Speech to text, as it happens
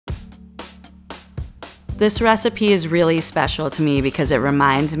This recipe is really special to me because it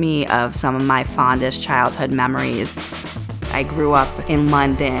reminds me of some of my fondest childhood memories. I grew up in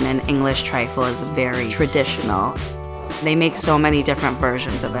London and English trifle is very traditional. They make so many different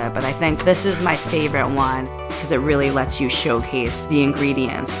versions of it, but I think this is my favorite one because it really lets you showcase the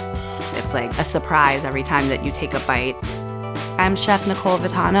ingredients. It's like a surprise every time that you take a bite. I'm Chef Nicole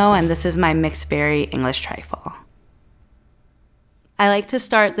Votano, and this is my mixed berry English trifle. I like to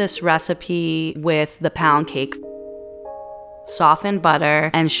start this recipe with the pound cake. Soften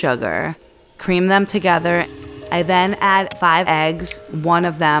butter and sugar. Cream them together. I then add 5 eggs, one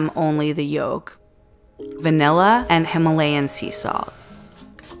of them only the yolk. Vanilla and Himalayan sea salt.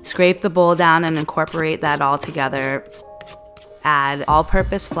 Scrape the bowl down and incorporate that all together. Add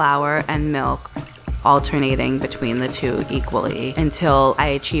all-purpose flour and milk, alternating between the two equally until I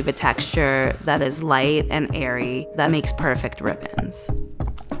achieve a texture that is light and airy that makes perfect ribbons.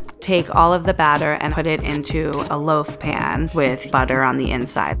 Take all of the batter and put it into a loaf pan with butter on the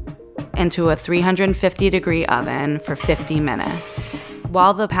inside into a 350-degree oven for 50 minutes.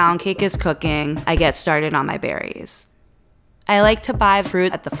 While the pound cake is cooking, I get started on my berries. I like to buy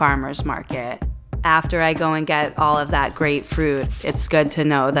fruit at the farmer's market. After I go and get all of that great fruit, it's good to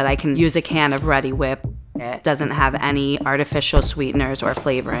know that I can use a can of Reddi-Wip. It doesn't have any artificial sweeteners or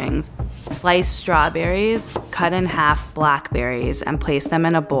flavorings. Slice strawberries, cut in half blackberries, and place them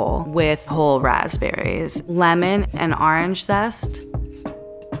in a bowl with whole raspberries, lemon, and orange zest.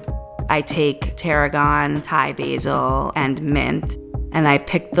 I take tarragon, Thai basil, and mint, and I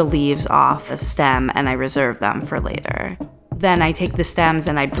pick the leaves off the stem and I reserve them for later. Then I take the stems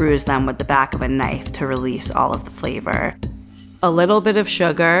and I bruise them with the back of a knife to release all of the flavor. A little bit of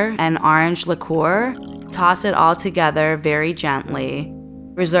sugar and orange liqueur. Toss it all together very gently.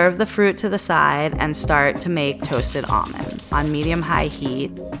 Reserve the fruit to the side and start to make toasted almonds on medium-high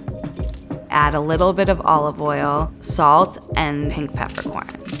heat. Add a little bit of olive oil, salt, and pink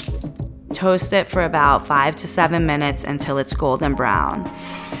peppercorns. Toast it for about 5 to 7 minutes until it's golden brown.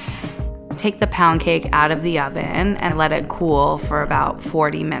 Take the pound cake out of the oven and let it cool for about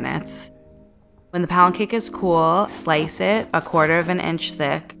 40 minutes. When the pound cake is cool, slice it 1/4 inch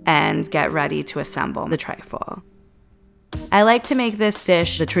thick and get ready to assemble the trifle. I like to make this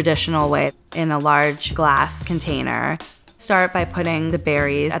dish the traditional way in a large glass container. Start by putting the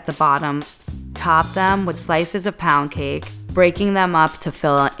berries at the bottom. Top them with slices of pound cake, breaking them up to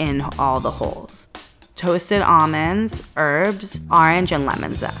fill in all the holes. Toasted almonds, herbs, orange, and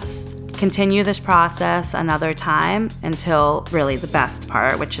lemon zest. Continue this process another time until really the best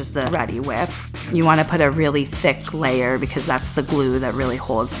part, which is the Reddi-Wip. You want to put a really thick layer because that's the glue that really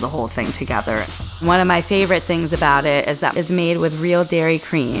holds the whole thing together. One of my favorite things about it is that it's made with real dairy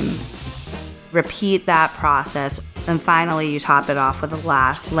cream. Repeat that process, and finally you top it off with a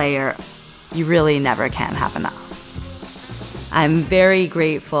last layer. You really never can have enough. I'm very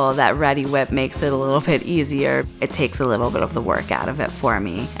grateful that Reddi-Wip makes it a little bit easier. It takes a little bit of the work out of it for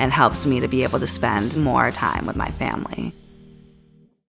me and helps me to be able to spend more time with my family.